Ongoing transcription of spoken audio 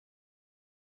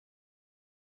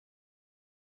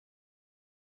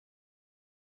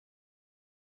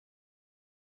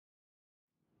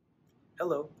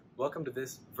Hello, welcome to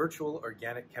this virtual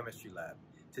organic chemistry lab.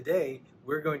 Today,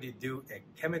 we're going to do a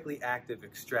chemically active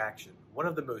extraction, one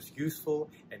of the most useful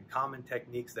and common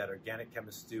techniques that organic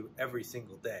chemists do every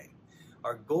single day.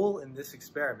 Our goal in this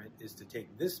experiment is to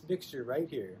take this mixture right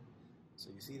here. So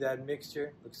you see that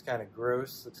mixture? Looks kind of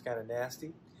gross, looks kind of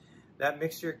nasty. That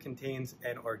mixture contains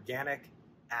an organic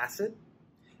acid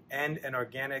and an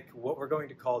organic, what we're going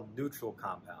to call neutral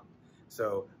compound.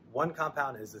 So one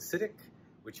compound is acidic,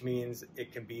 which means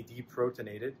it can be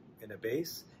deprotonated in a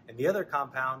base, and the other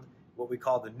compound, what we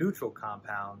call the neutral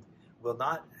compound, will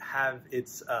not have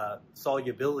its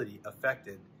solubility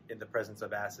affected in the presence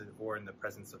of acid or in the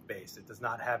presence of base. It does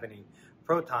not have any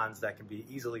protons that can be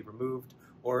easily removed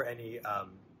or any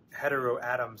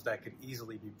heteroatoms that could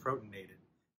easily be protonated.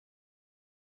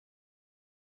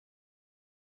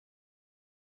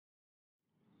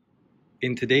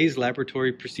 In today's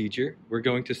laboratory procedure, we're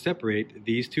going to separate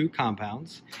these two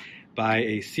compounds by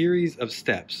a series of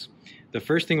steps. The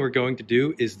first thing we're going to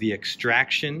do is the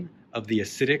extraction of the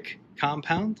acidic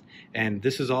compound, and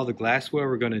this is all the glassware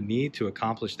we're going to need to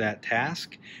accomplish that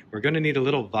task. We're going to need a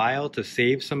little vial to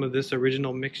save some of this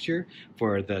original mixture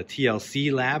for the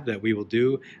TLC lab that we will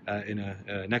do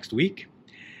next week.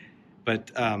 But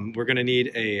we're going to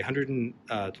need a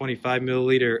 125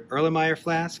 milliliter Erlenmeyer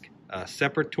flask, a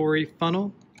separatory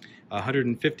funnel, a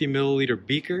 150 milliliter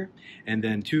beaker, and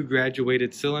then two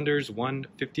graduated cylinders, one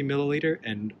 50 milliliter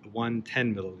and one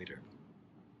 10 milliliter.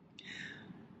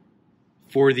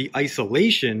 For the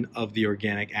isolation of the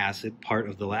organic acid part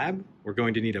of the lab, we're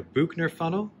going to need a Buchner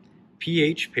funnel,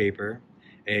 pH paper,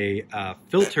 a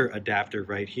filter adapter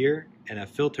right here, and a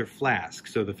filter flask.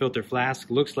 So the filter flask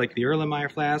looks like the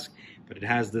Erlenmeyer flask, but it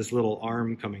has this little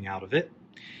arm coming out of it.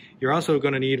 You're also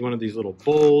going to need one of these little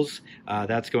bowls.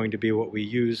 That's going to be what we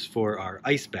use for our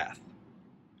ice bath.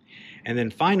 And then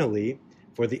finally,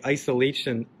 for the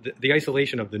isolation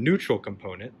of the neutral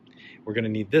component, we're going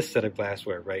to need this set of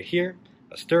glassware right here,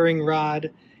 a stirring rod,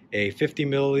 a 50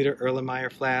 milliliter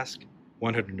Erlenmeyer flask,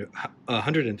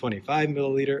 125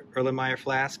 milliliter Erlenmeyer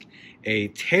flask,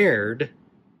 a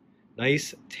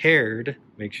nice tared,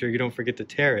 make sure you don't forget to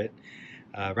tear it,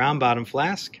 round bottom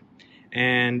flask,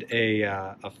 and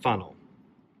a funnel.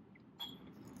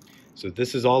 So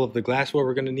this is all of the glassware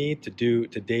we're going to need to do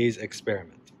today's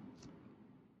experiment.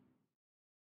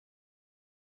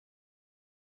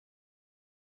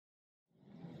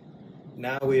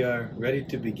 Now we are ready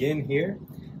to begin here.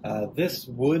 This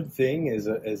wood thing is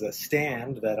a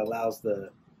stand that allows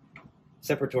the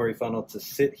separatory funnel to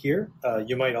sit here.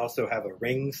 You might also have a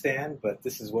ring stand, but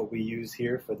this is what we use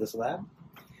here for this lab.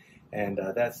 And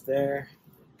that's there.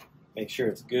 Make sure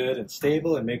it's good and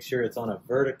stable, and make sure it's on a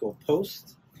vertical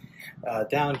post.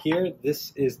 Down here,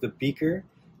 this is the beaker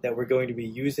that we're going to be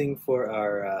using for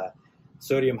our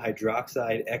sodium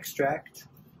hydroxide extract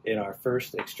in our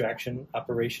first extraction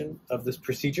operation of this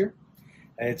procedure.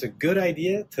 And it's a good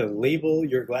idea to label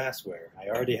your glassware. I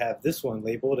already have this one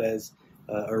labeled as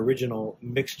original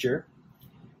mixture.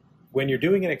 When you're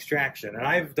doing an extraction, and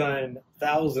I've done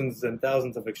thousands and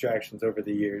thousands of extractions over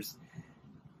the years,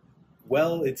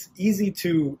 well, it's easy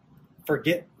to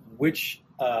forget which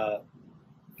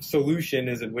solution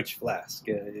is in which flask.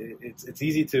 It's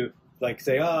easy to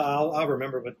say, oh, I'll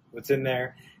remember what's in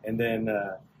there, and then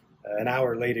an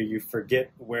hour later you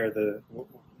forget where the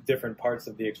different parts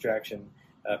of the extraction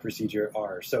procedure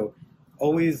are. So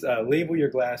always label your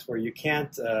glassware. You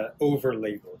can't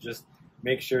over-label. Just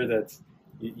make sure that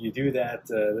you do that.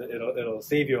 It'll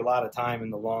save you a lot of time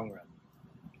in the long run.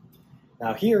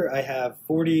 Now here I have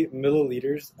 40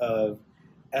 milliliters of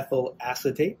ethyl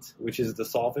acetate, which is the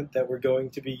solvent that we're going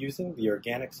to be using, the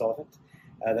organic solvent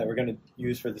that we're going to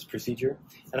use for this procedure.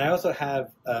 And I also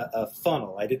have a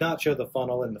funnel. I did not show the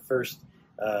funnel in the first,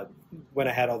 when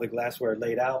I had all the glassware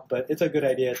laid out, but it's a good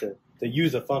idea to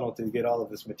use a funnel to get all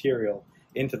of this material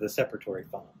into the separatory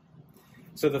funnel.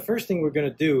 So the first thing we're going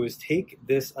to do is take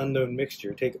this unknown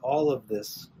mixture, take all of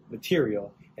this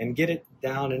material, and get it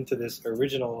down into this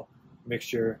original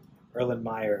mixture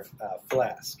Erlenmeyer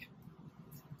flask.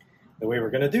 The way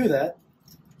we're going to do that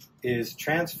is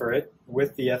transfer it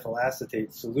with the ethyl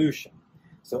acetate solution.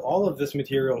 So all of this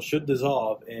material should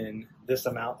dissolve in this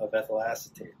amount of ethyl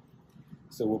acetate.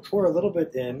 So we'll pour a little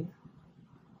bit in.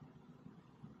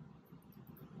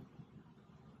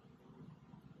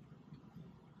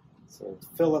 So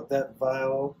fill up that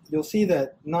vial. You'll see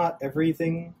that not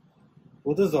everything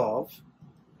will dissolve.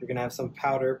 You're going to have some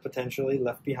powder potentially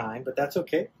left behind, but that's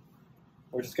okay.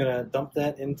 We're just going to dump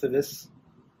that into this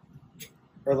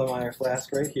Erlenmeyer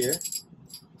flask right here.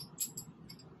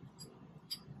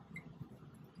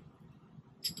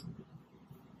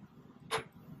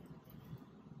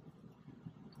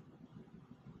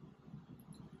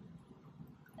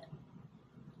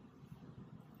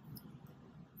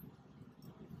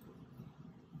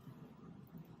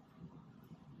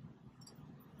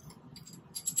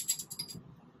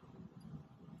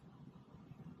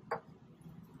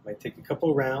 Might take a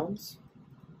couple rounds.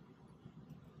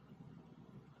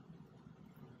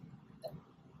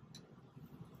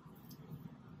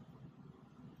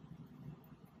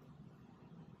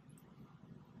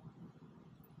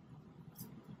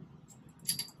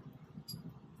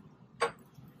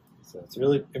 So it's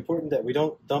really important that we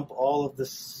don't dump all of the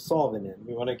solvent in.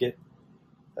 We want to get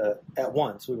at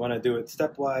once. We want to do it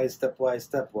stepwise, stepwise,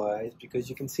 stepwise, because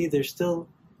you can see there's still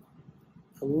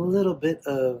a little bit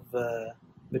of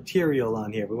material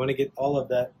on here. We want to get all of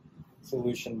that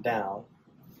solution down.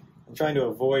 I'm trying to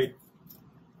avoid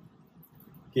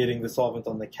getting the solvent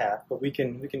on the cap, but we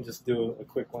can just do a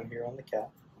quick one here on the cap.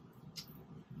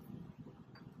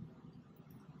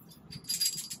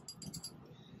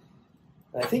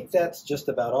 I think that's just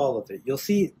about all of it.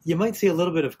 You might see a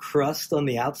little bit of crust on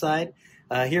the outside.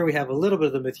 Here we have a little bit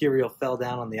of the material fell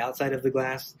down on the outside of the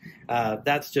glass.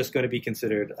 That's just going to be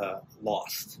considered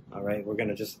lost. All right, we're going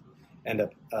to just end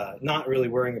up not really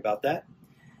worrying about that.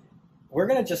 We're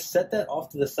going to just set that off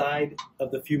to the side of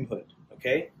the fume hood.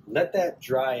 Okay, let that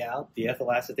dry out. The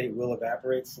ethyl acetate will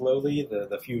evaporate slowly,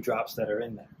 the few drops that are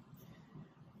in there.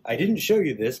 I didn't show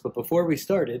you this, but before we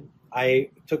started, I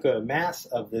took a mass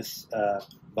of this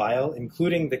vial,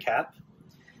 including the cap,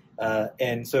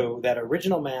 and so that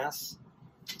original mass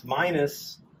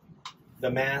minus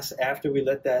the mass after we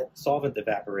let that solvent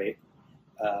evaporate.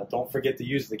 Don't forget to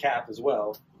use the cap as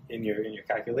well in your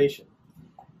calculation.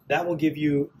 That will give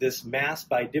you this mass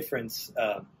by difference.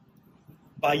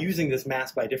 By using this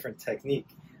mass by difference technique,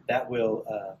 that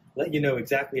will let you know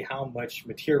exactly how much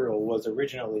material was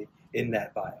originally in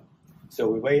that vial. So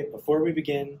we weigh it before we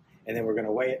begin, and then we're going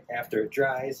to weigh it after it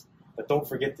dries, but don't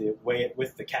forget to weigh it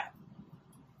with the cap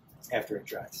after it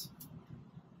dries.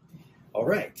 All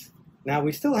right, now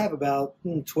we still have about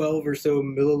 12 or so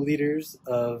milliliters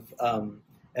of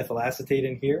ethyl acetate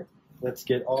in here. Let's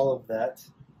get all of that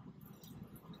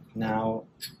now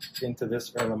into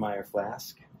this Erlenmeyer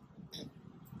flask.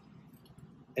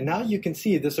 And now you can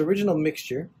see this original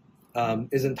mixture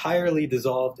is entirely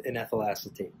dissolved in ethyl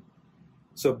acetate.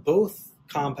 So both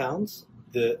compounds,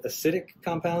 the acidic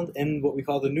compound and what we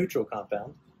call the neutral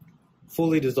compound,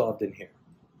 fully dissolved in here.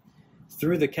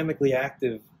 Through the chemically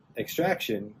active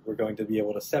extraction, we're going to be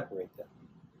able to separate them.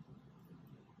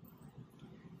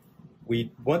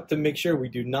 We want to make sure we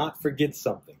do not forget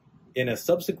something. In a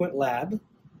subsequent lab,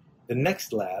 the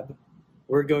next lab,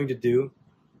 we're going to do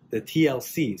the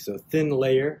TLC, so thin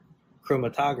layer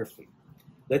chromatography.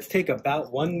 Let's take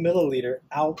about 1 milliliter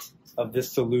out of this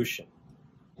solution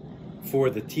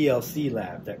for the TLC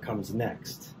lab that comes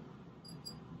next.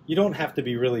 You don't have to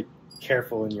be really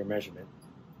careful in your measurement.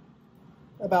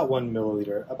 About 1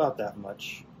 milliliter, about that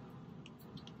much.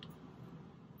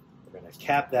 We're going to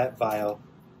cap that vial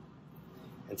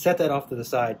and set that off to the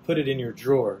side, put it in your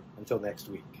drawer until next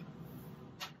week.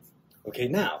 Okay,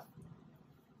 now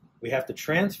we have to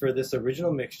transfer this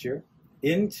original mixture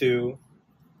into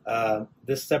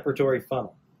this separatory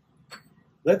funnel.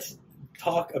 Let's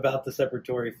talk about the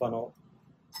separatory funnel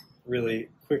really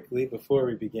quickly before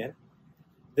we begin.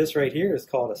 This right here is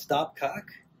called a stopcock.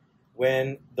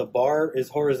 When the bar is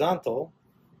horizontal,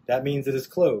 that means it is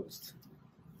closed.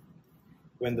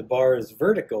 When the bar is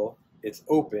vertical, it's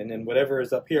open, and whatever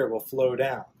is up here will flow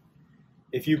down.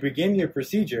 If you begin your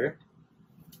procedure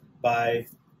by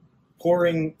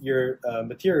pouring your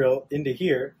material into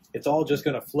here, it's all just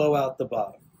going to flow out the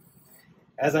bottom.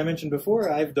 As I mentioned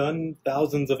before, I've done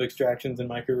thousands of extractions in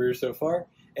my career so far,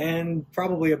 and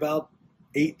probably about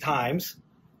 8 times,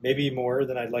 maybe more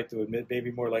than I'd like to admit,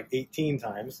 maybe more like 18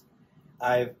 times,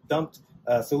 I've dumped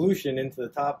a solution into the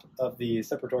top of the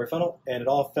separatory funnel, and it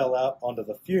all fell out onto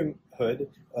the fume hood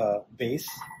base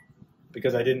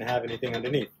because I didn't have anything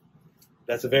underneath.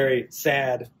 That's a very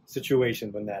sad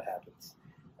situation when that happens.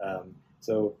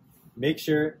 So make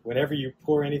sure whenever you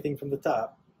pour anything from the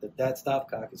top that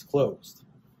stopcock is closed.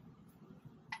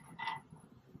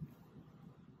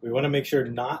 We want to make sure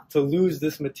not to lose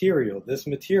this material. This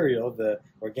material, the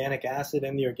organic acid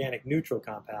and the organic neutral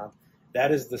compound,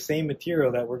 that is the same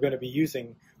material that we're going to be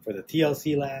using for the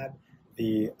TLC lab,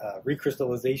 the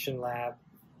recrystallization lab,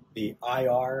 the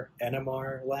IR,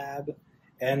 NMR lab,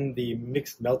 and the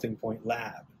mixed melting point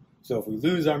lab. So if we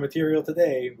lose our material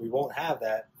today, we won't have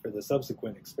that for the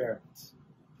subsequent experiments.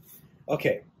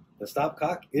 Okay, the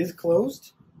stopcock is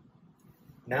closed.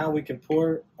 Now we can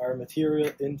pour our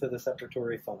material into the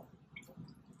separatory funnel.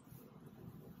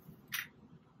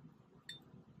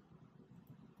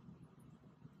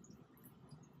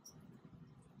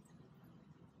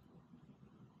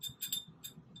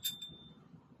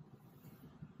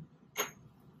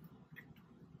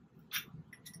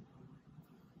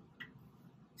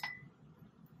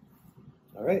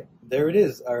 there it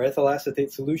is. Our ethyl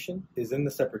acetate solution is in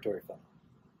the separatory funnel.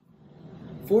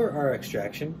 For our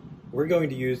extraction, we're going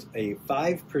to use a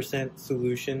 5%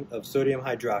 solution of sodium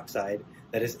hydroxide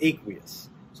that is aqueous.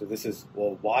 So this is a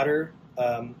water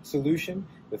solution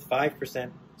with 5%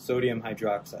 sodium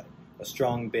hydroxide, a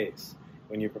strong base.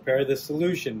 When you prepare this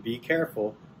solution, be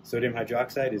careful. Sodium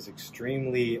hydroxide is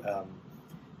extremely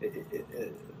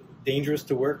dangerous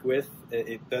to work with.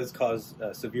 It does cause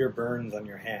severe burns on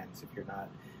your hands if you're not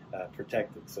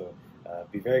protected. So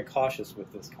be very cautious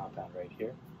with this compound right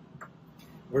here.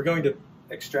 We're going to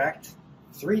extract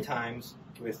 3 times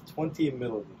with 20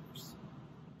 milliliters.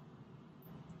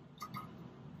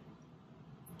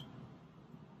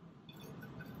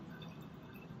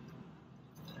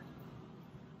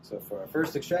 So for our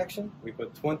first extraction, we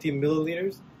put 20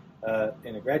 milliliters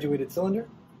in a graduated cylinder.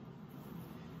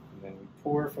 And then we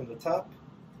pour from the top.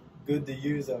 Good to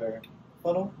use our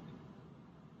funnel.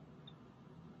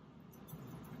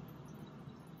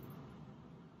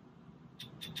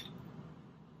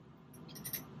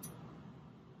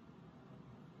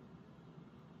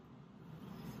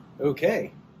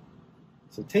 Okay,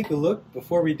 so take a look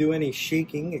before we do any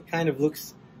shaking. It kind of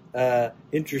looks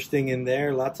interesting in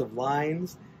there, lots of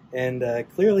lines, and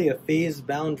clearly a phase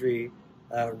boundary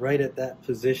right at that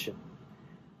position.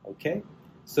 Okay,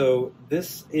 so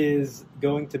this is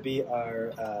going to be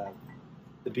our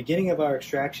the beginning of our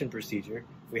extraction procedure.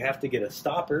 We have to get a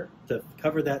stopper to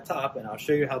cover that top, and I'll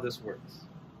show you how this works.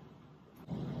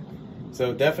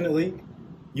 So definitely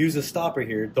use a stopper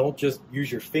here. Don't just use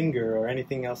your finger or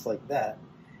anything else like that.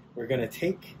 We're going to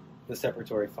take the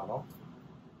separatory funnel.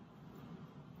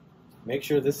 Make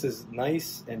sure this is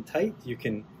nice and tight. You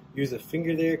can use a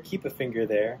finger there, keep a finger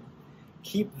there.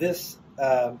 Keep this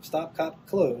stopcock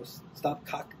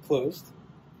closed.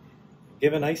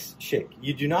 Give a nice shake.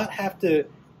 You do not have to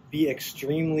be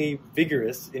extremely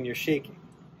vigorous in your shaking.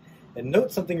 And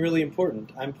note something really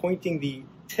important. I'm pointing the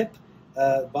tip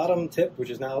bottom tip, which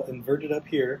is now inverted up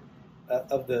here,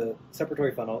 of the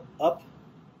separatory funnel, up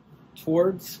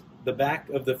towards the back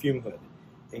of the fume hood.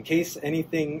 In case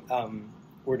anything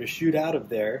were to shoot out of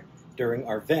there during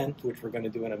our vent, which we're going to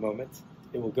do in a moment,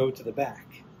 it will go to the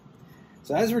back.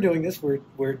 So as we're doing this,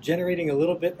 we're generating a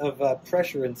little bit of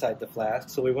pressure inside the flask,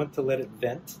 so we want to let it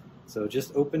vent. So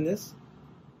just open this.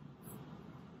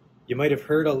 You might have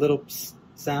heard a little psst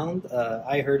sound.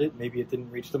 I heard it. Maybe it didn't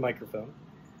reach the microphone.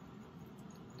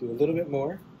 Do a little bit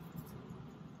more.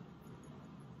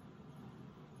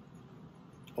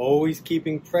 Always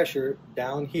keeping pressure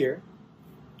down here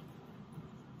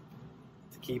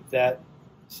to keep that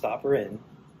stopper in.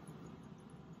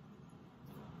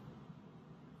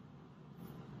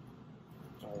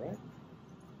 All right.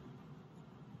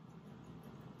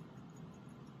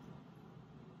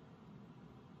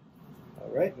 All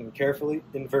right, and carefully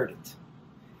invert it.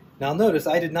 Now notice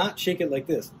I did not shake it like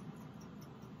this.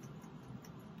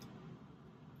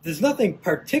 There's nothing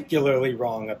particularly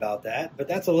wrong about that, but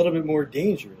that's a little bit more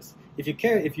dangerous. If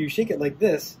you shake it like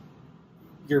this,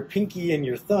 your pinky and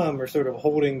your thumb are sort of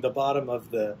holding the bottom of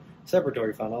the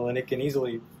separatory funnel, and it can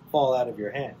easily fall out of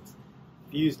your hands.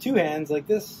 If you use 2 hands like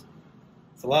this,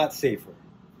 it's a lot safer.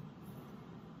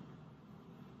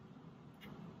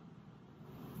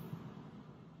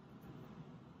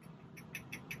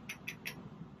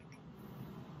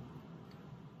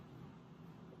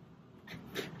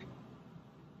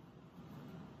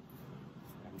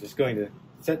 Just going to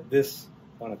set this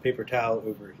on a paper towel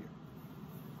over here.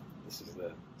 This is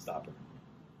the stopper.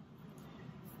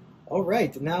 All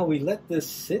right, now we let this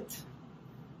sit.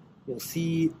 You'll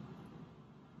see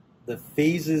the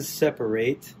phases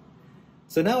separate.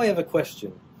 So now I have a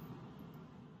question.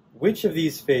 Which of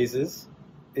these phases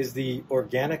is the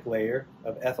organic layer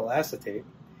of ethyl acetate,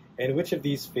 and which of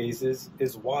these phases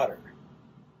is water?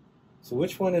 So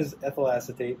which one is ethyl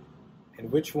acetate,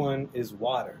 and which one is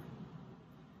water?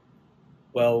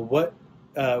 Well,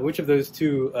 which of those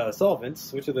two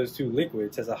solvents, which of those two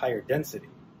liquids has a higher density?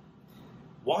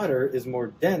 Water is more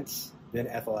dense than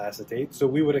ethyl acetate, so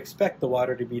we would expect the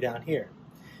water to be down here.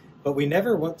 But we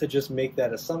never want to just make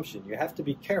that assumption. You have to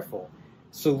be careful.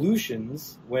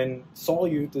 Solutions, when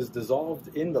solute is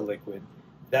dissolved in the liquid,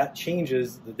 that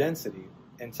changes the density,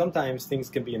 and sometimes things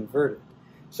can be inverted.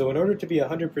 So in order to be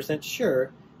 100%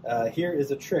 sure, here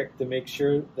is a trick to make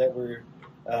sure that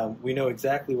we know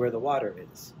exactly where the water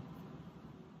is.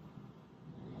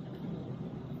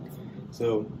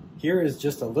 So here is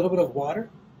just a little bit of water.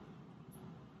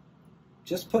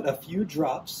 Just put a few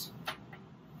drops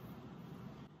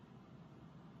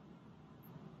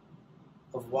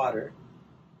of water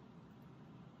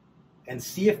and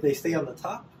see if they stay on the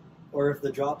top or if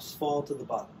the drops fall to the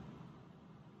bottom.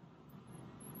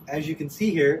 as you can see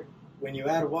here, when you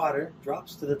add water,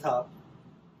 drops to the top,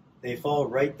 they fall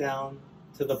right down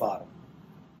to the bottom.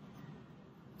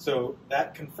 So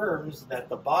that confirms that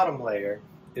the bottom layer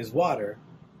is water,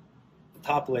 the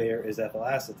top layer is ethyl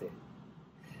acetate.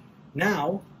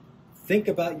 Now, think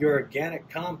about your organic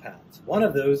compounds. One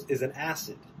of those is an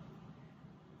acid.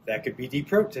 That could be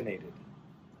deprotonated.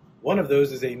 One of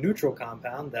those is a neutral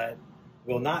compound that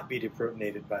will not be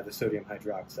deprotonated by the sodium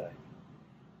hydroxide.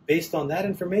 Based on that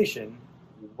information,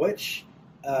 which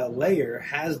layer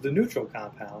has the neutral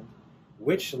compound,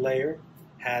 which layer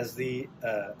has the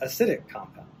acidic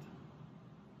compound?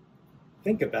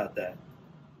 Think about that.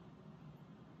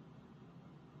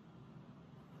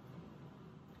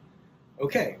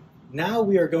 Okay, now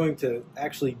we are going to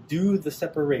actually do the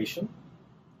separation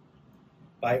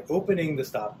by opening the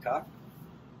stopcock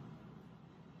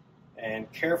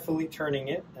and carefully turning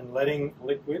it and letting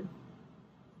liquid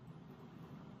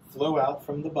flow out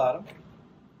from the bottom.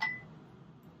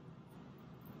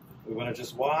 We want to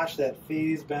just watch that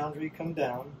phase boundary come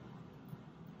down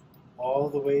all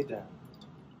the way down.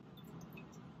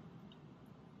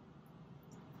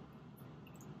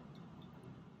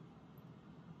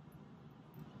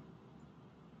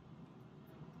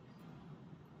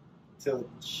 Until it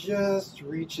just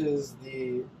reaches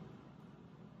the,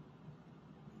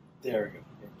 there we go,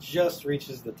 it just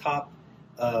reaches the top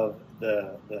of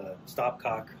the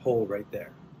stopcock hole right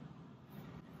there.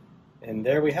 And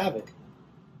there we have it.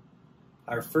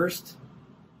 Our first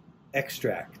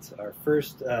extract, our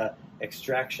first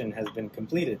extraction has been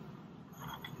completed.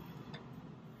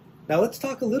 Now let's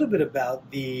talk a little bit about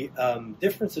the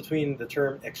difference between the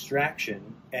term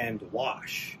extraction and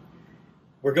wash.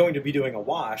 We're going to be doing a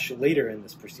wash later in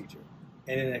this procedure.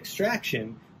 And in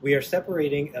extraction, we are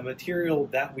separating a material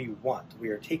that we want. We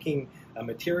are taking a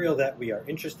material that we are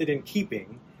interested in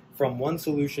keeping from one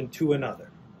solution to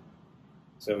another.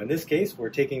 So in this case,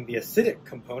 we're taking the acidic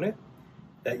component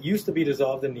that used to be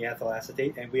dissolved in the ethyl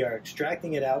acetate, and we are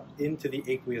extracting it out into the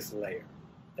aqueous layer.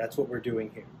 That's what we're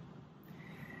doing here.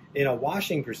 In a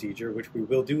washing procedure, which we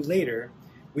will do later,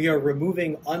 we are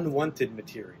removing unwanted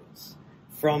materials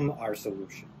from our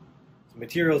solution. So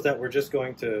materials that we're just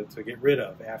going to get rid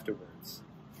of afterwards.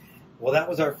 Well, that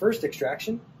was our first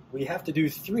extraction. We have to do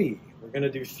 3. We're going to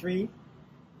do 3.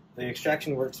 The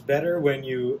extraction works better when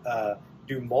you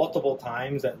do multiple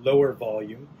times at lower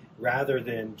volume rather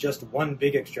than just one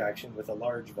big extraction with a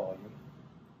large volume.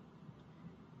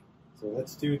 So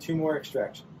let's do 2 more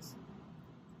extractions.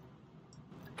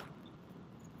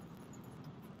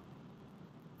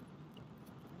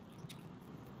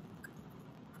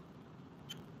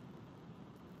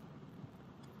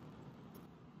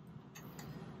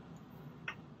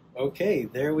 Okay,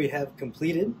 there we have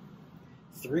completed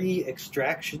 3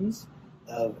 extractions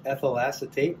of ethyl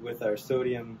acetate with our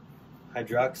sodium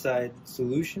hydroxide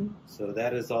solution. So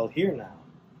that is all here now.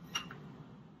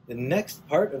 The next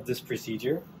part of this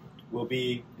procedure will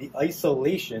be the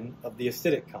isolation of the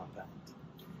acidic compound.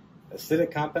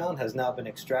 Acidic compound has now been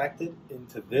extracted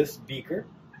into this beaker.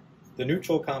 The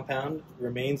neutral compound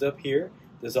remains up here,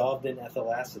 dissolved in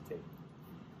ethyl acetate.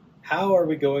 How are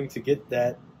we going to get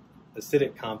that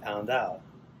acidic compound out?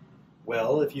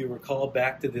 Well, if you recall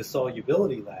back to the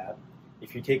solubility lab,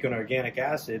 if you take an organic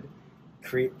acid,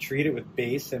 treat it with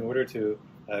base in order to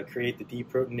create the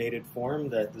deprotonated form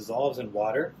that dissolves in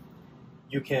water,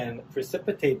 you can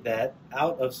precipitate that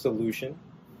out of solution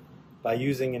by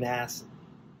using an acid.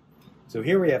 So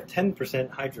here we have 10%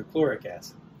 hydrochloric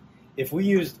acid. If we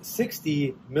used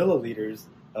 60 milliliters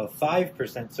of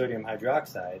 5% sodium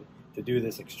hydroxide to do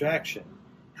this extraction,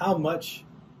 how much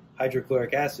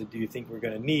hydrochloric acid do you think we're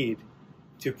going to need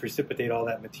to precipitate all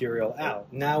that material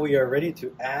out? Now we are ready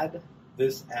to add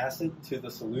this acid to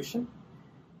the solution.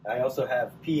 I also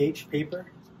have pH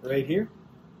paper right here.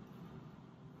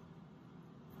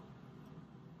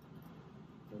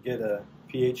 We'll get a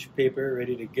pH paper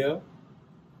ready to go.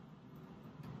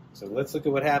 So let's look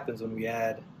at what happens when we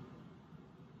add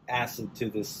acid to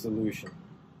this solution.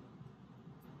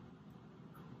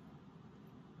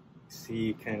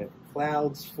 See kind of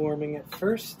clouds forming at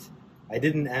first. I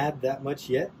didn't add that much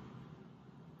yet.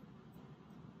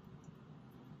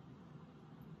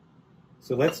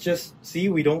 So let's just see,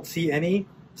 we don't see any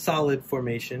solid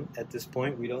formation at this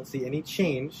point. We don't see any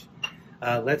change.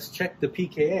 Let's check the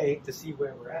pKa to see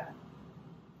where we're at.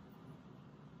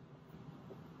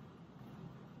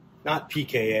 Not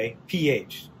pKa,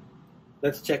 pH.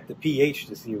 Let's check the pH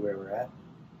to see where we're at.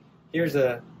 Here's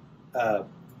a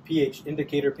pH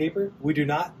indicator paper. We do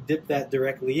not dip that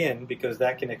directly in because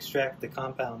that can extract the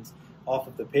compounds off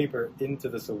of the paper into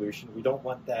the solution. We don't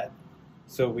want that.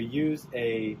 So we use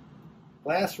a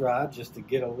glass rod just to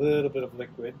get a little bit of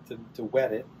liquid to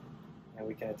wet it, and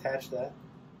we can attach that.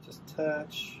 Just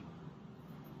touch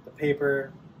the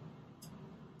paper,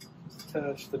 just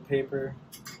touch the paper.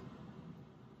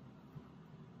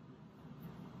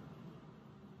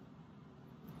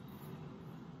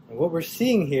 And what we're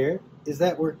seeing here is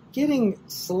that we're getting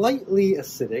slightly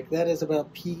acidic. That is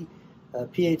about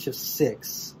pH of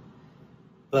 6,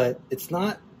 but it's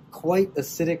not quite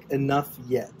acidic enough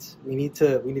yet. We need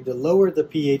to lower the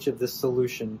pH of this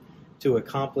solution to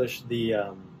accomplish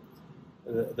the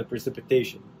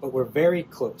precipitation. But we're very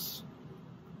close.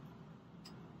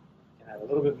 Can add a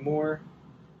little bit more.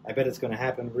 I bet it's going to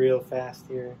happen real fast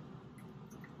here.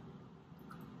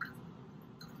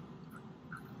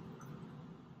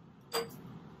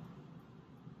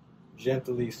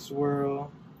 Gently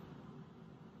swirl.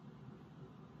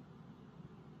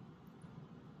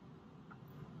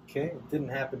 Okay, it didn't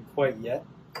happen quite yet.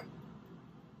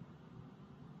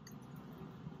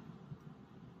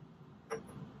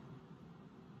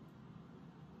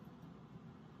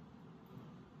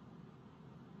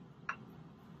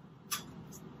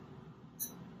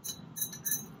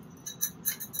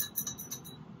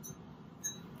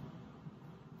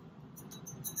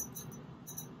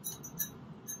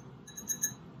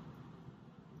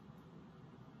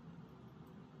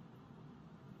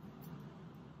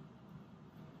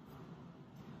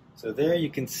 So there you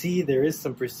can see there is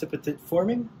some precipitate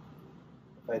forming.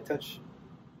 If I touch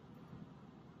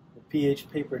the pH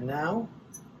paper now,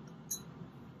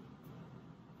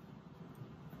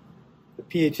 the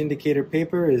pH indicator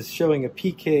paper is showing a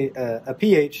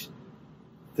pH.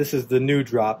 This is the new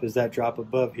drop, is that drop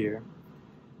above here.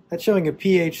 That's showing a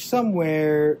pH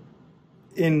somewhere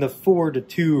in the 4 to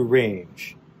 2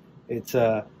 range. It's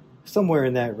somewhere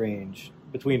in that range,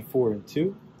 between 4 and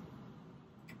 2.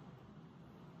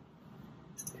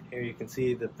 Here you can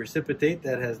see the precipitate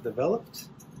that has developed.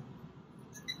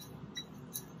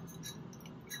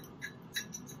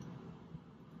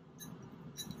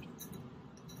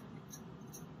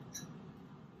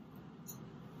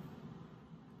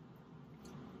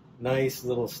 Nice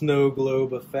little snow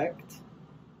globe effect.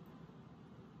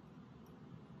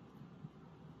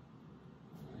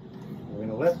 We're going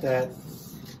to let that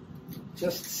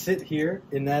just sit here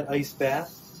in that ice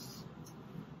bath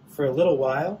for a little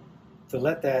while, to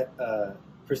let that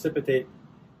precipitate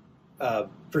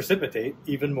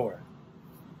even more.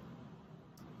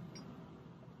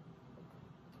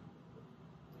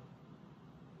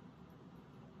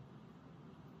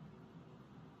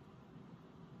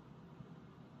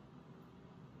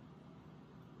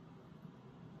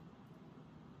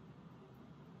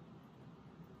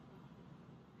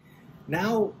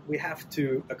 Now we have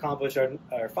to accomplish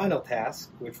our final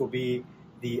task, which will be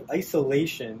the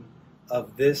isolation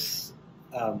of this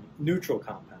neutral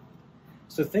compound.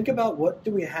 So think about, what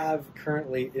do we have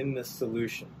currently in this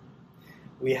solution?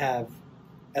 We have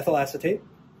ethyl acetate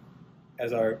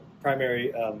as our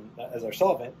primary, as our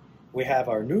solvent. We have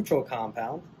our neutral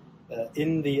compound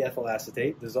in the ethyl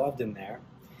acetate, dissolved in there.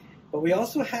 But we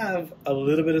also have a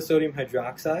little bit of sodium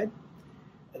hydroxide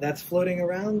that's floating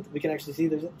around. We can actually see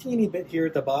there's a teeny bit here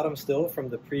at the bottom still from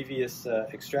the previous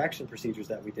extraction procedures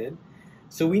that we did.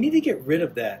 So we need to get rid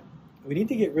of that. We need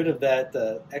to get rid of that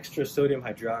extra sodium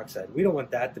hydroxide. We don't want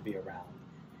that to be around.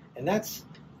 And that's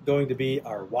going to be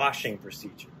our washing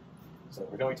procedure. So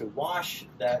we're going to wash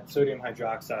that sodium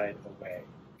hydroxide away.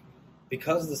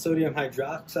 Because the sodium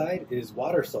hydroxide is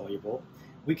water soluble,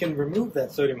 we can remove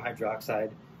that sodium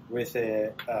hydroxide with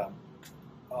a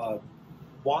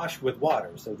wash with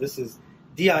water. So this is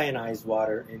deionized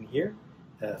water in here,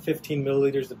 15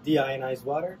 milliliters of deionized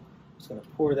water. I'm just going to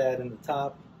pour that in the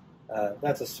top.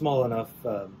 That's a small enough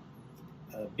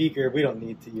beaker. We don't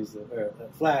need to use the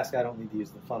flask. I don't need to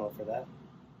use the funnel for that.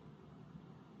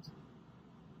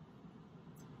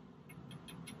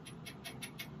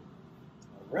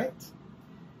 All right.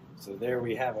 So there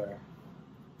we have our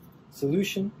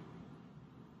solution.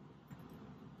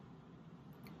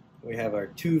 We have our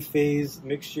two-phase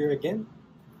mixture again.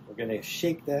 We're going to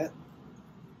shake that.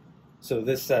 So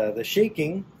this the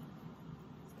shaking,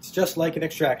 it's just like an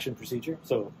extraction procedure.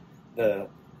 So the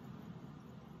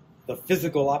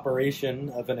physical operation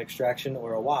of an extraction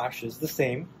or a wash is the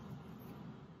same.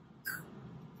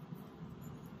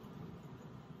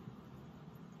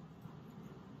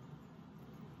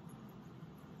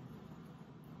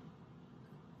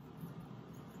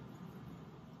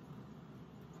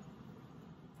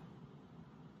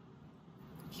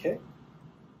 Okay.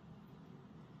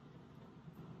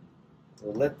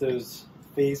 We'll let those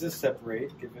phases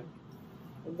separate, give it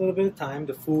a little bit of time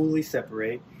to fully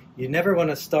separate. You never want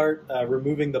to start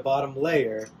removing the bottom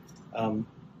layer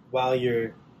while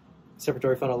your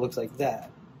separatory funnel looks like that.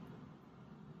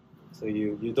 So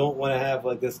you don't want to have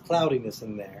like this cloudiness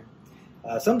in there.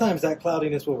 Sometimes that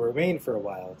cloudiness will remain for a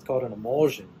while. It's called an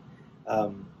emulsion.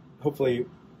 Hopefully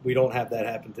we don't have that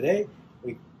happen today.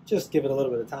 We just give it a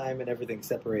little bit of time and everything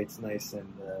separates nice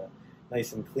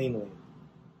and cleanly.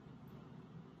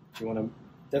 You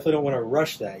definitely don't want to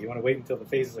rush that. You want to wait until the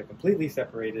phases are completely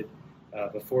separated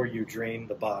before you drain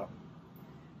the bottom.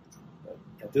 But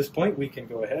at this point, we can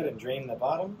go ahead and drain the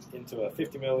bottom into a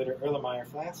 50 milliliter Erlenmeyer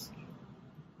flask.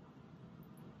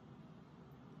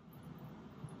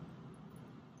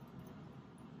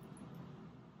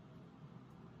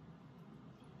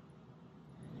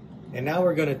 And now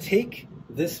we're going to take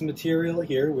this material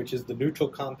here, which is the neutral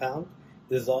compound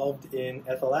dissolved in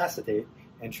ethyl acetate,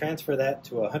 and transfer that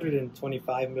to a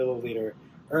 125 milliliter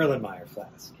Erlenmeyer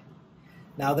flask.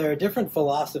 Now there are different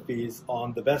philosophies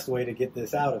on the best way to get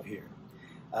this out of here.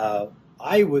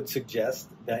 I would suggest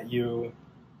that you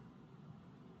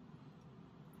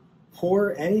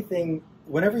pour anything,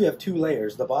 whenever you have two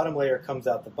layers, the bottom layer comes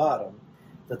out the bottom.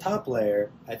 The top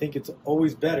layer, I think it's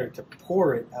always better to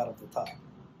pour it out of the top.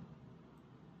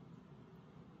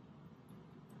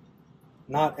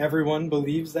 Not everyone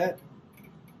believes that.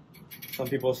 Some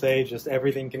people say just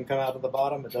everything can come out of the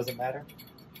bottom, it doesn't matter.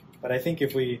 But I think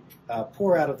if we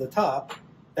pour out of the top,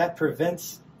 that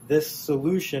prevents this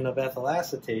solution of ethyl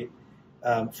acetate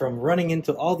from running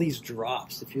into all these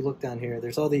drops. If you look down here,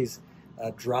 there's all these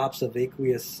drops of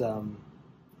aqueous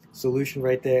solution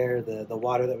right there, the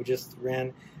water that we just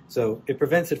ran. So it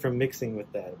prevents it from mixing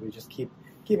with that. We just keep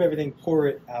everything, pour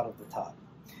it out of the top.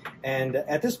 And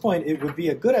at this point, it would be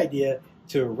a good idea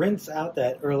to rinse out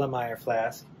that Erlenmeyer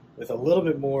flask with a little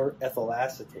bit more ethyl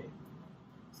acetate.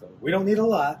 So we don't need a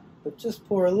lot, but just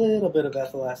pour a little bit of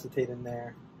ethyl acetate in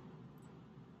there.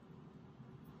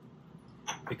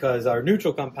 Because our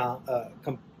neutral compound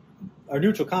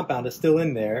is still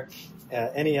in there.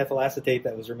 Any ethyl acetate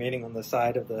that was remaining on the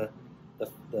side of the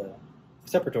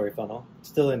separatory funnel is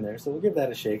still in there. So we'll give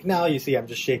that a shake. Now you see I'm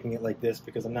just shaking it like this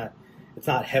because it's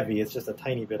not heavy. It's just a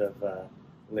tiny bit of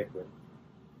liquid.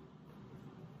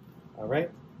 All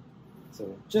right.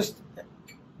 So just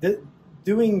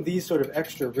doing these sort of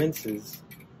extra rinses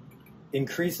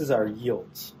increases our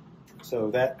yields.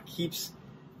 So that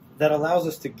allows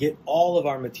us to get all of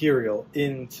our material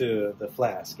into the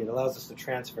flask. It allows us to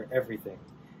transfer everything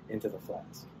into the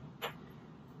flask.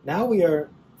 Now we are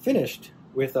finished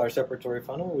with our separatory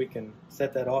funnel. We can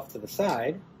set that off to the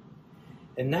side.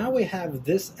 And now we have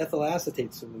this ethyl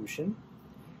acetate solution.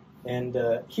 And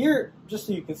here, just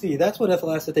so you can see, that's what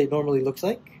ethyl acetate normally looks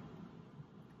like.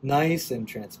 Nice and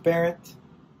transparent.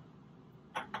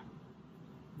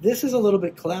 This is a little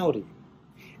bit cloudy.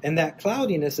 And that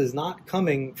cloudiness is not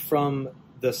coming from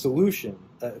the solution.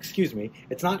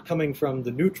 It's not coming from the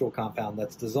neutral compound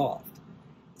that's dissolved.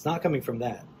 It's not coming from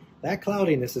that. That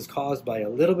cloudiness is caused by a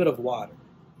little bit of water.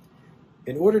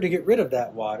 In order to get rid of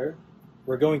that water,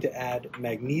 we're going to add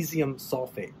magnesium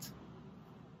sulfate.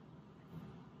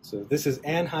 So this is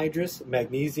anhydrous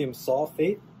magnesium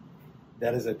sulfate.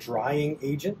 That is a drying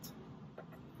agent.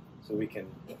 So we can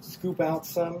scoop out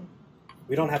some.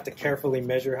 We don't have to carefully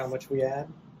measure how much we add.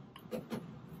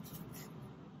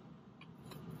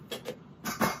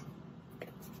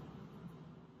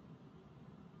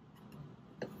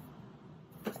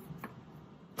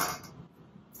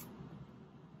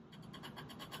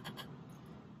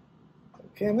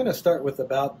 Okay, I'm going to start with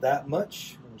about that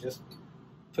much and just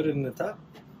put it in the top.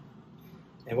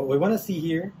 And what we want to see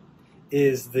here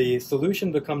is the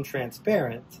solution become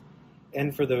transparent,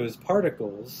 and for those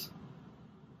particles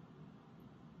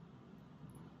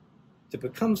to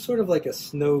become sort of like a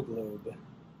snow globe.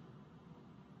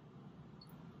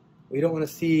 We don't want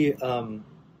to see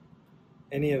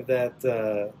any of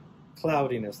that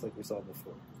cloudiness like we saw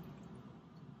before.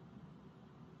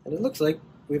 And it looks like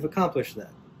we've accomplished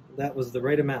that. That was the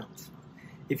right amount.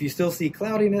 If you still see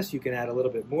cloudiness, you can add a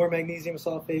little bit more magnesium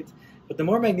sulfate. But the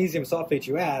more magnesium sulfate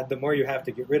you add, the more you have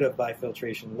to get rid of by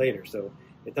filtration later. So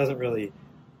it doesn't really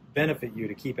benefit you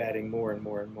to keep adding more and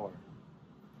more and more.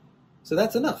 So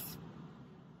that's enough.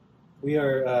 We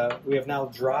have now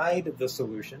dried the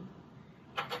solution.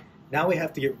 Now we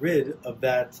have to get rid of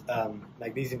that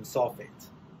magnesium sulfate.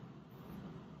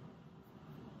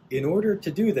 In order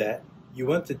to do that, you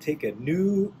want to take a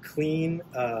new clean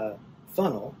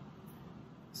funnel.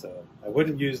 So I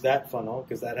wouldn't use that funnel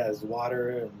because that has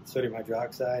water and sodium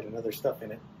hydroxide and other stuff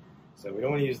in it. So we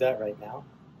don't want to use that right now.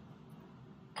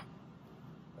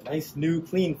 A nice new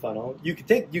clean funnel. You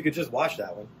could just wash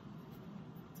that one.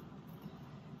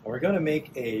 And we're going to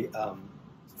make a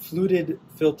fluted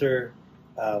filter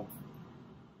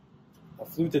a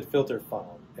fluted filter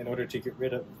funnel in order to get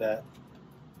rid of that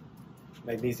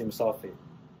magnesium sulfate.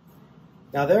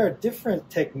 Now there are different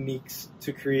techniques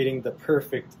to creating the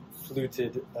perfect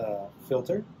fluted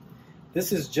filter.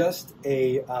 This is just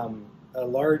a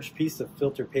large piece of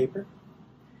filter paper,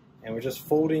 and we're just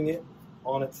folding it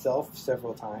on itself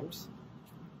several times.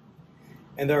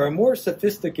 And there are more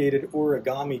sophisticated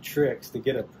origami tricks to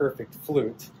get a perfect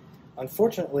flute.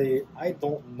 Unfortunately, I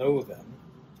don't know them,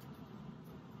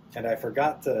 and I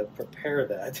forgot to prepare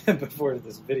that before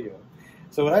this video.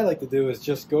 So what I like to do is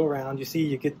just go around. You see,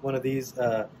 you get one of these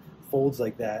folds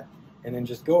like that, and then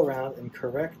just go around and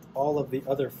correct all of the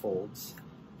other folds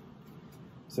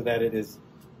so that it is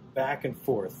back and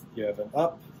forth. You have an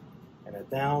up and a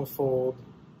down fold,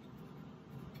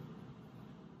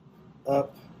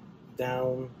 up,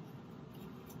 down,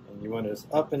 and you want it as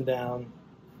up and down,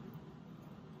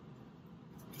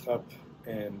 up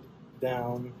and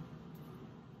down,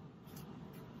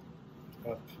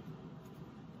 up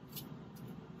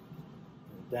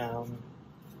and down,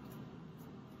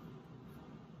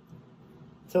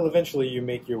 until eventually you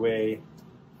make your way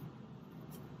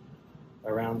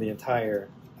around the entire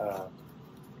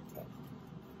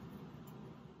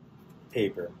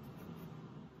paper.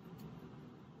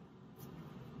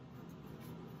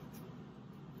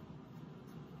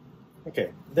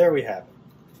 Okay, there we have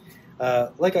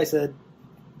it. Like I said,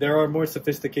 there are more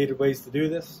sophisticated ways to do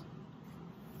this,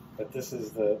 but this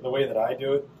is the way that I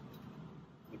do it,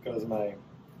 because my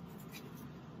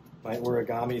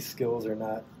origami skills are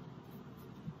not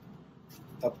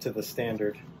up to the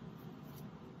standard.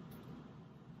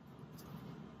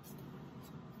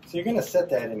 So you're going to set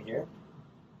that in here,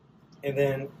 and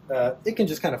then it can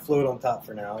just kind of float on top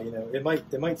for now. You know,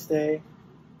 it might stay,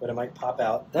 but it might pop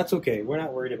out. That's okay. We're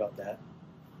not worried about that.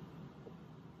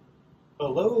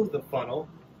 Below the funnel,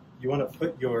 you want to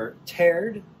put your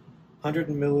tared 100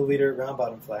 milliliter round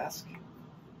bottom flask.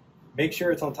 Make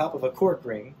sure it's on top of a cork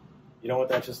ring. You don't want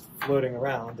that just floating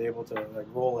around, able to like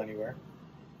roll anywhere.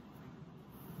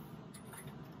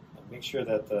 And make sure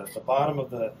that the bottom of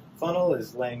the funnel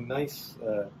is laying nice.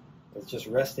 It's just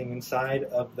resting inside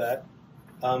of that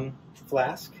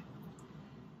flask.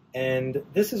 And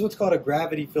this is what's called a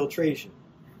gravity filtration.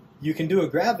 You can do a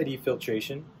gravity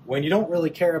filtration when you don't really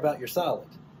care about your solid.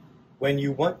 When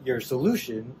you want your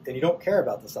solution and you don't care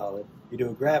about the solid, you do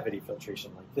a gravity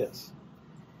filtration like this.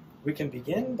 We can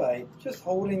begin by just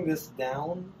holding this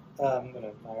down.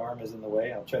 My arm is in the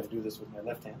way. I'll try to do this with my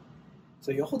left hand.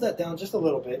 So you hold that down just a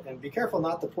little bit, and be careful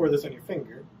not to pour this on your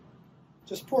finger.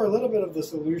 Just pour a little bit of the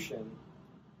solution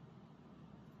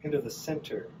into the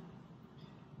center.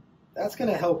 That's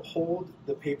going to help hold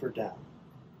the paper down.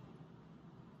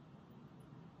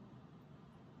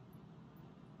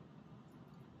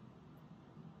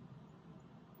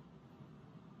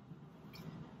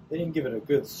 Then you can give it a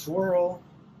good swirl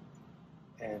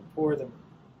and pour the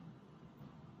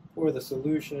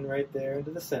solution right there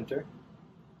into the center.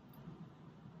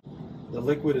 The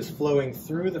liquid is flowing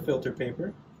through the filter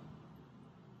paper.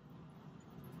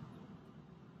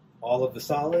 All of the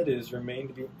solid is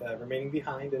remaining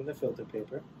behind in the filter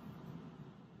paper.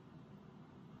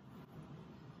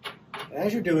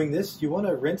 As you're doing this, you want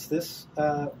to rinse this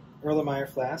Erlenmeyer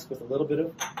flask with a little bit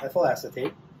of ethyl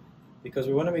acetate, because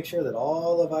we want to make sure that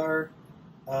all of our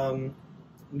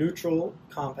neutral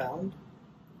compound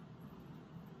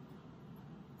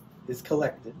is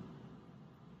collected.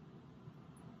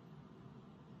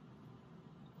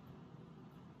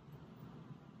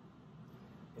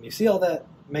 And you see all that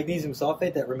magnesium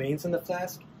sulfate that remains in the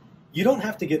flask? You don't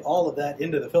have to get all of that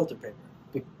into the filter paper,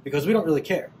 because we don't really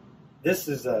care. This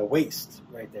is a waste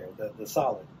right there, the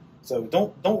solid. So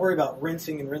don't worry about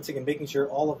rinsing and making sure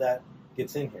all of that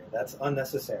gets in here. That's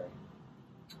unnecessary.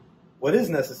 What is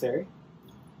necessary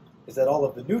is that all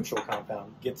of the neutral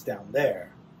compound gets down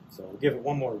there. So we'll give it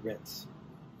one more rinse.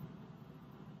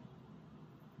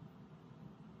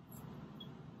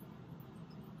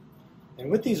 And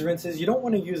with these rinses, you don't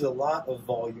want to use a lot of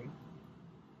volume.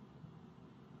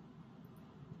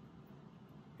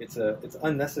 It's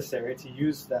unnecessary to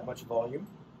use that much volume.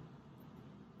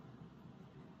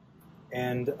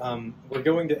 And we're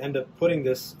going to end up putting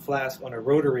this flask on a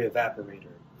rotary evaporator.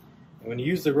 And when you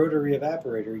use the rotary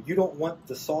evaporator, you don't want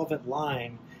the solvent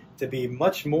line to be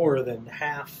much more than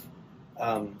half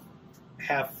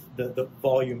the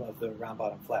volume of the round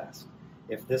bottom flask.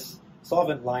 If this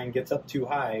solvent line gets up too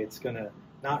high, it's going to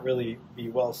not really be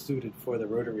well suited for the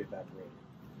rotary evaporator.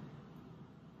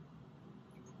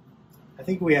 I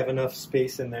think we have enough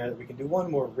space in there that we can do one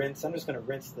more rinse. I'm just going to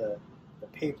rinse the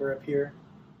paper up here.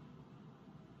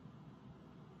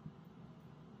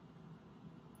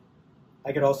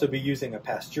 I could also be using a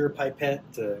Pasteur pipette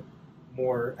to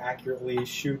more accurately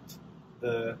shoot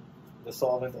the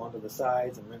solvent onto the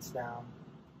sides and rinse down.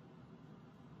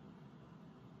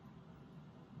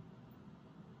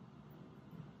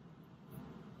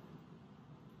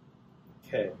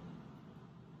 Okay.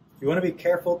 You want to be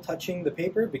careful touching the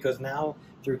paper because now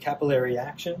through capillary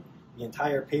action, the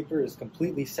entire paper is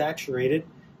completely saturated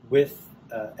with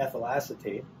ethyl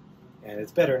acetate, and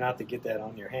it's better not to get that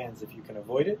on your hands if you can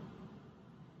avoid it.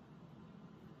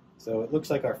 So it looks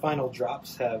like our final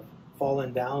drops have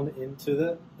fallen down into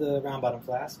the round bottom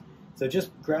flask. So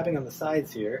just grabbing on the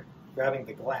sides here, grabbing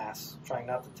the glass, trying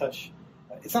not to touch.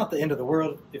 It's not the end of the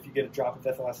world if you get a drop of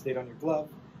ethyl acetate on your glove.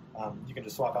 You can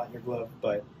just swap out your glove,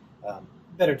 but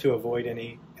better to avoid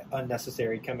any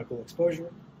unnecessary chemical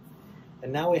exposure.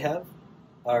 And now we have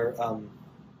our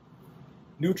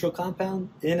neutral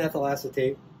compound in ethyl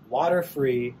acetate,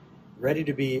 water-free, ready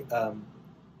to be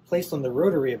placed on the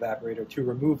rotary evaporator to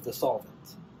remove the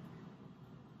solvent.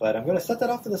 But I'm going to set that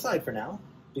off to the side for now,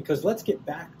 because let's get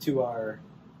back to our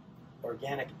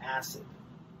organic acid.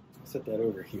 I'll set that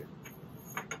over here.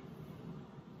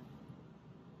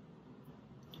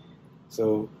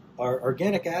 So our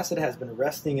organic acid has been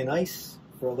resting in ice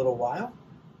for a little while.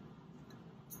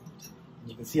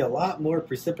 You can see a lot more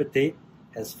precipitate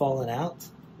has fallen out.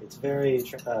 It's very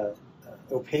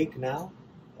opaque now,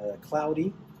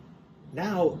 cloudy.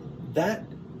 Now that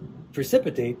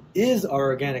precipitate is our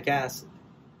organic acid.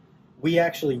 We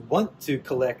actually want to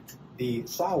collect the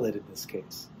solid in this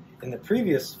case. In the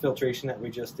previous filtration that we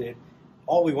just did,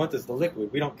 all we want is the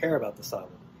liquid. We don't care about the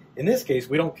solid. In this case,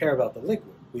 we don't care about the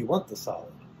liquid. We want the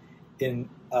solid. In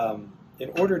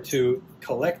order to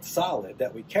collect solid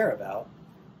that we care about,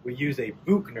 we use a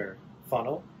Buchner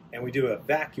funnel and we do a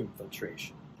vacuum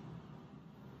filtration.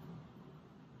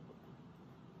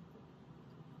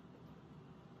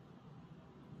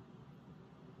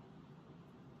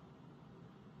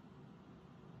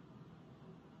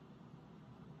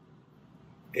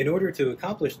 In order to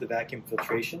accomplish the vacuum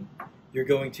filtration, you're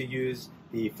going to use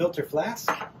the filter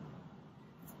flask,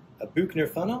 a Buchner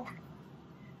funnel,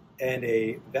 and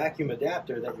a vacuum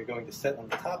adapter that you're going to set on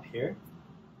the top here.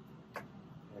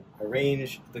 And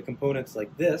arrange the components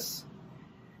like this.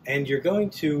 And you're going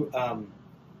to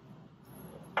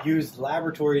use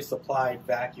laboratory supplied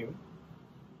vacuum.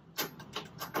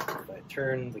 If I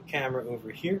turn the camera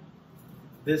over here,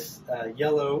 this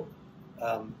yellow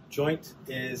joint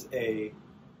is a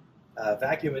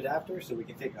vacuum adapter, so we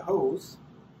can take a hose,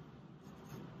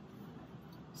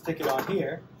 stick it on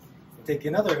here, and take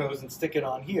another hose and stick it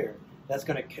on here. That's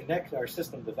going to connect our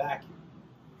system to vacuum.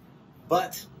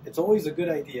 But it's always a good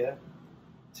idea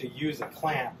to use a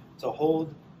clamp to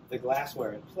hold the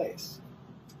glassware in place.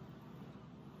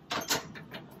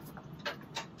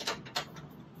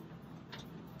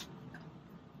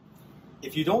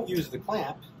 If you don't use the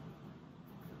clamp,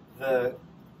 the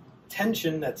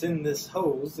tension that's in this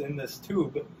hose, in this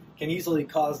tube, can easily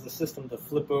cause the system to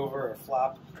flip over or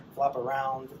flop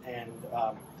around, and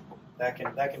that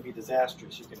can be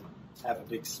disastrous. You can have a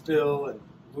big spill and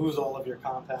lose all of your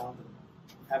compound and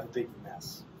have a big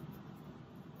mess.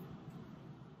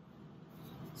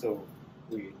 So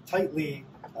we tightly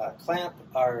clamp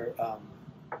our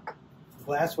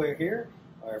glassware here,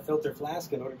 our filter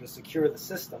flask, in order to secure the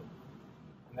system,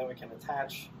 and then we can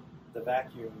attach the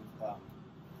vacuum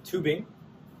tubing.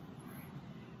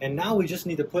 And now we just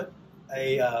need to put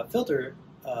a filter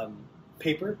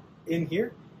paper in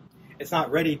here. It's not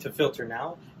ready to filter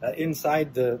now.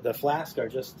 Inside the flask are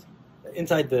just,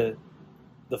 inside the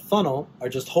funnel are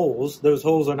just holes. Those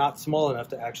holes are not small enough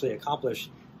to actually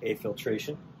accomplish a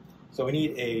filtration. So we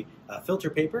need a filter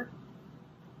paper,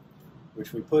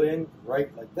 which we put in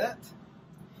right like that.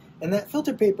 And that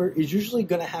filter paper is usually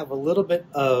going to have a little bit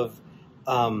of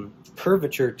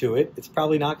curvature to it. It's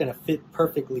probably not going to fit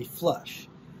perfectly flush.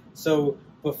 So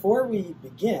before we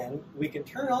begin, we can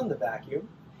turn on the vacuum,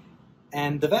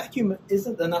 and the vacuum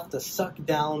isn't enough to suck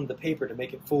down the paper to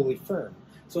make it fully firm.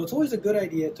 So it's always a good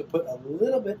idea to put a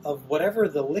little bit of whatever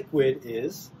the liquid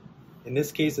is, in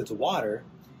this case it's water,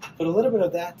 put a little bit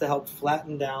of that to help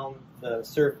flatten down the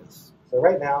surface. So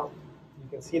right now, you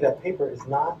can see that paper is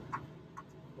not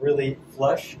really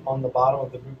flush on the bottom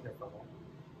of the Buchner funnel.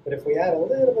 But if we add a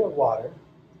little bit of water,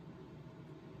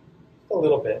 just a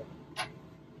little bit,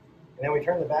 and then we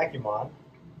turn the vacuum on.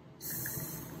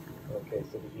 Okay,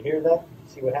 so did you hear that? Did you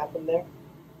see what happened there?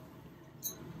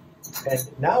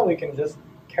 And now we can just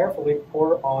carefully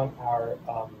pour on our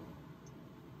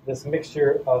this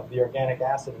mixture of the organic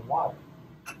acid and water.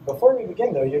 Before we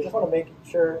begin, though, you just want to make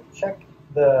sure, check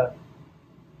the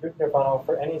root beer funnel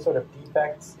for any sort of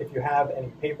defects, if you have any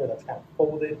paper that's kind of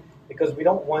folded, because we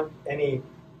don't want any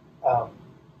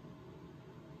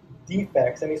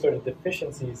defects, any sort of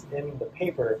deficiencies in the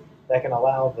paper that can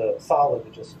allow the solid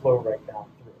to just flow right down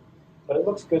through. But it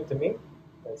looks good to me.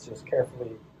 Let's just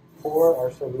carefully pour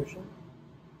our solution.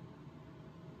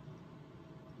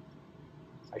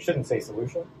 I shouldn't say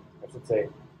solution, I should say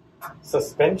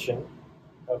suspension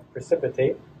of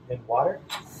precipitate in water.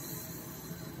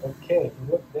 Okay, if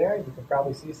you look there, you can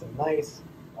probably see some nice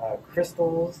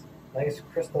crystals, nice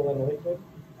crystalline liquid.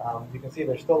 You can see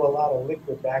there's still a lot of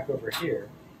liquid back over here.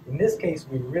 In this case,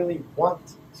 we really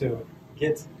want to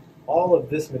get all of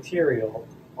this material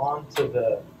onto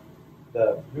the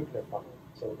root beer funnel.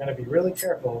 So we're going to be really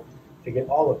careful to get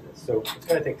all of this. So it's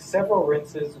going to take several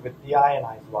rinses with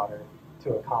deionized water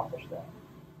to accomplish that.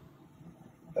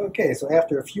 Okay, so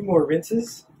after a few more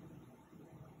rinses,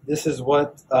 this is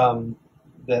what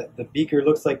the beaker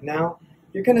looks like now.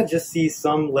 You're going to just see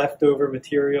some leftover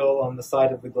material on the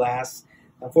side of the glass.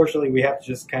 Unfortunately, we have to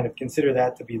just kind of consider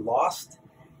that to be lost.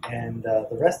 And the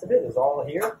rest of it is all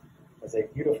here as a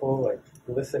beautiful, like,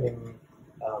 glistening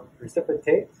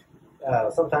precipitate.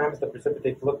 Sometimes the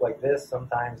precipitates look like this.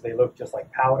 Sometimes they look just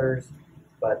like powders.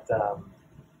 But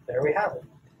there we have it.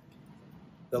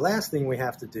 The last thing we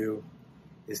have to do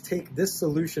is take this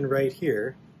solution right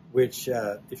here, which,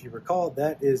 if you recall,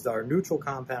 that is our neutral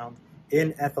compound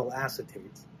in ethyl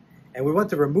acetate. And we want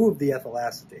to remove the ethyl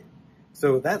acetate.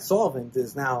 So that solvent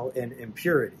is now an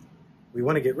impurity. We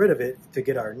want to get rid of it to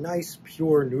get our nice,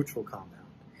 pure neutral compound.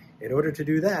 In order to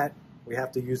do that, we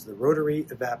have to use the rotary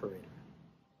evaporator.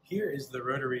 Here is the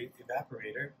rotary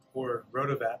evaporator, or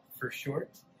rotovap for short.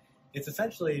 It's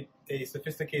essentially a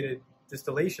sophisticated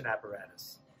distillation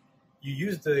apparatus. You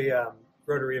use the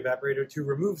rotary evaporator to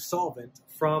remove solvent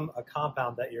from a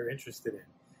compound that you're interested in.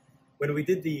 When we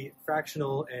did the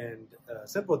fractional and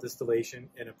simple distillation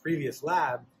in a previous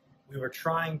lab, we were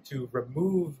trying to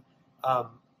remove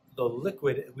the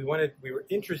liquid. We were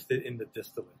interested in the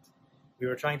distillate. We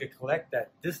were trying to collect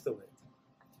that distillate.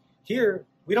 Here,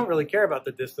 we don't really care about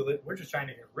the distillate. We're just trying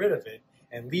to get rid of it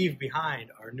and leave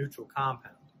behind our neutral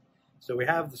compound. So we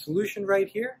have the solution right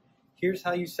here. Here's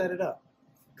how you set it up.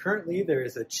 Currently, there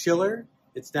is a chiller.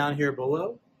 It's down here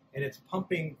below, and it's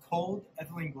pumping cold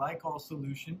ethylene glycol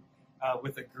solution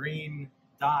with a green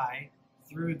dye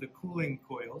through the cooling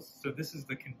coils. So this is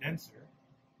the condenser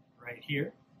right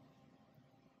here.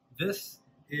 This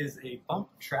is a bump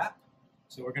trap.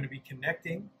 So we're going to be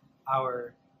connecting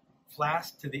our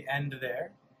flask to the end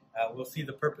there. We'll see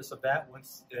the purpose of that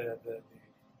once the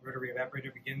rotary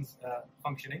evaporator begins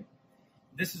functioning.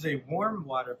 This is a warm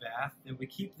water bath, and we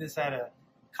keep this at a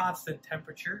constant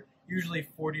temperature, usually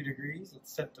 40 degrees.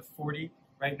 It's set to 40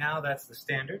 right now. That's the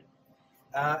standard.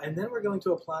 And then we're going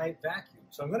to apply vacuum.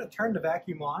 So I'm going to turn the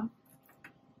vacuum on.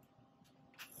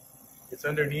 It's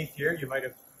underneath here. You might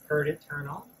have heard it turn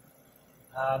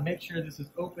on. Make sure this is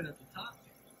open at the top.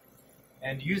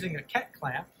 And using a ket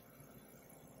clamp,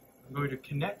 I'm going to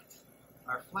connect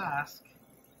our flask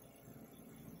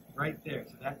right there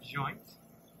to that joint.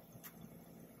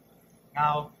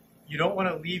 Now, you don't want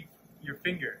to leave your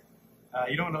finger.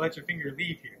 You don't want to let your finger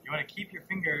leave here. You want to keep your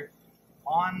finger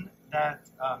on that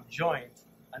joint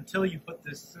until you put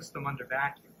this system under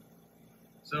vacuum.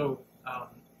 So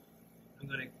I'm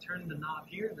going to turn the knob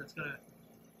here. That's going to,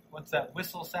 once that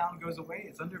whistle sound goes away,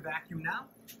 it's under vacuum now.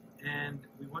 And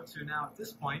we want to now, at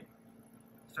this point,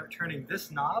 start turning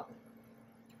this knob.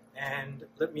 And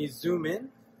let me zoom in.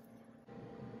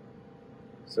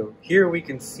 So here we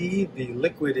can see the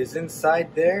liquid is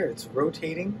inside there. It's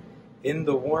rotating in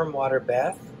the warm water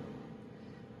bath.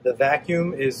 The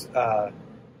vacuum is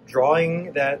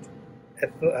drawing that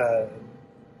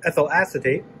ethyl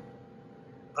acetate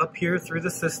up here through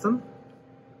the system.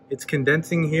 It's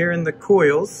condensing here in the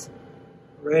coils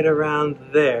right around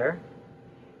there.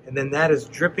 And then that is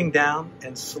dripping down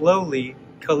and slowly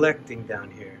collecting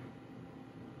down here.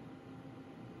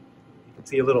 You can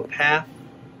see a little path.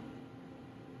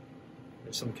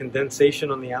 There's some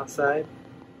condensation on the outside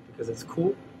because it's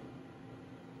cool.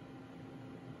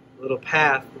 A little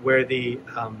path where the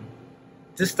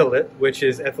distillate, which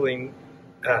is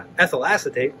ethyl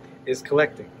acetate, is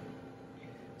collecting.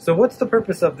 So what's the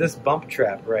purpose of this bump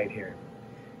trap right here?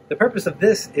 The purpose of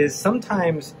this is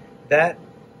sometimes that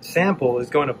sample is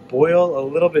going to boil a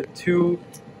little bit too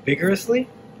vigorously,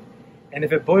 and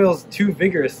if it boils too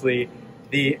vigorously,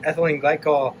 the ethylene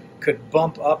glycol could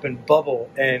bump up and bubble,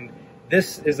 and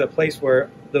this is a place where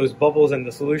those bubbles in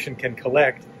the solution can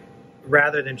collect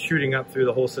rather than shooting up through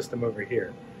the whole system over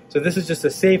here. So this is just a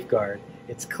safeguard.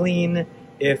 It's clean,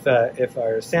 If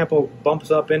our sample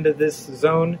bumps up into this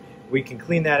zone, we can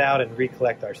clean that out and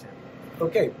recollect our sample.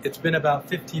 Okay, it's been about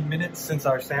 15 minutes since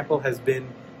our sample has been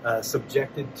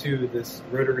subjected to this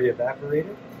rotary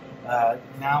evaporator.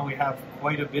 Now we have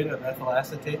quite a bit of ethyl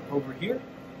acetate over here,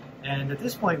 and at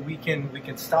this point we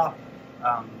can stop.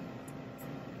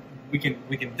 We can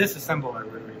disassemble our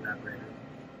rotary evaporator.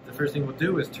 The first thing we'll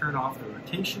do is turn off the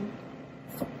rotation,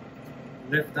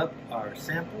 lift up our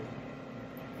sample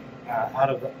out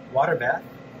of the water bath,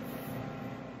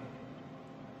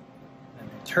 and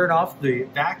then turn off the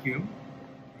vacuum.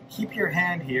 Keep your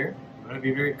hand here. You want to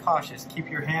be very cautious. Keep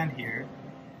your hand here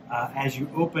as you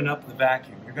open up the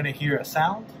vacuum. You're going to hear a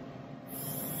sound.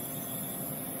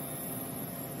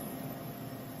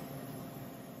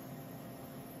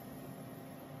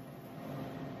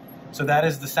 So that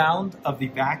is the sound of the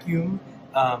vacuum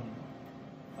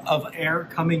of air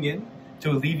coming in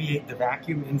to alleviate the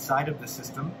vacuum inside of the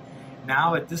system.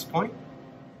 Now at this point,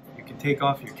 you can take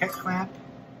off your catch clamp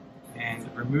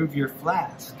and remove your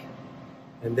flask.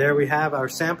 And there we have our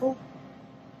sample.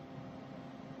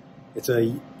 It's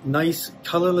a nice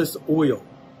colorless oil.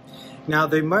 Now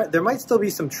there might still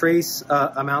be some trace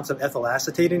amounts of ethyl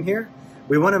acetate in here.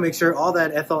 We want to make sure all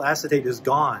that ethyl acetate is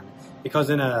gone,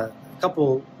 because in a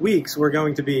couple weeks we're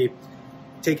going to be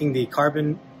taking the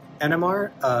carbon NMR,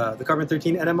 the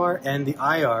carbon-13 NMR, and the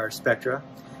IR spectra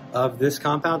of this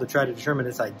compound to try to determine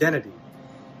its identity.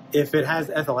 If it has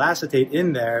ethyl acetate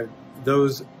in there,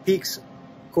 those peaks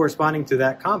corresponding to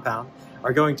that compound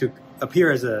are going to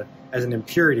appear as an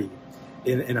impurity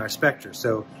in our spectra.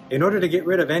 So in order to get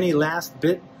rid of any last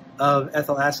bit of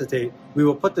ethyl acetate, we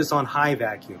will put this on high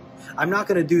vacuum. I'm not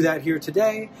going to do that here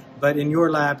today, but in your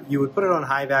lab you would put it on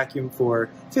high vacuum for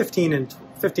 15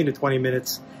 to 20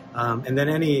 minutes, and then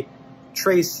any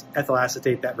trace ethyl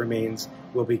acetate that remains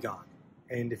will be gone.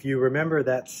 And if you remember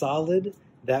that solid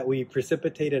that we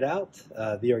precipitated out,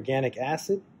 the organic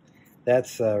acid,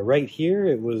 that's right here.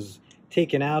 It was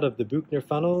taken out of the Buchner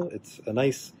funnel. It's a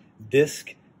nice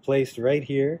disc placed right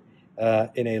here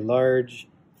in a large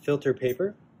filter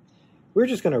paper. We're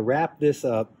just going to wrap this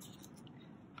up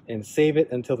and save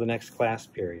it until the next class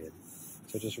period.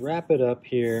 So just wrap it up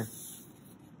here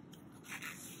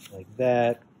like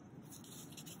that.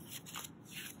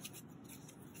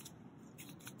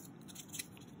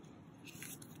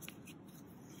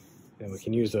 And we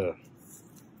can use a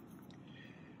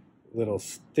little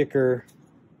sticker,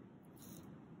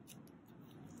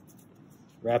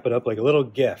 wrap it up like a little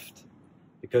gift,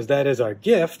 because that is our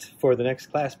gift for the next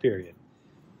class period.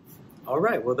 All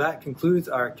right, well that concludes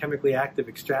our chemically active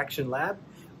extraction lab.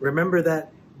 Remember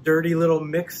that dirty little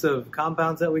mix of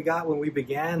compounds that we got when we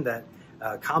began, that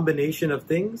combination of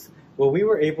things? Well, we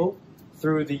were able,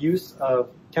 through the use of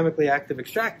chemically active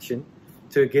extraction,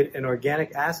 to get an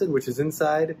organic acid, which is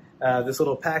inside this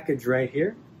little package right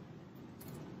here,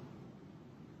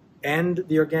 and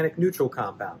the organic neutral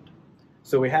compound.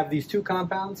 So we have these two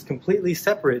compounds completely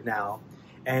separate now,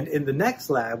 and in the next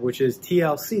lab, which is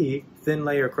TLC, thin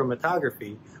layer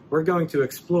chromatography, we're going to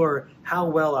explore how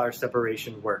well our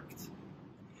separation worked.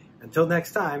 Until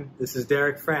next time, this is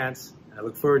Derek France, and I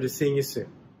look forward to seeing you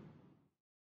soon.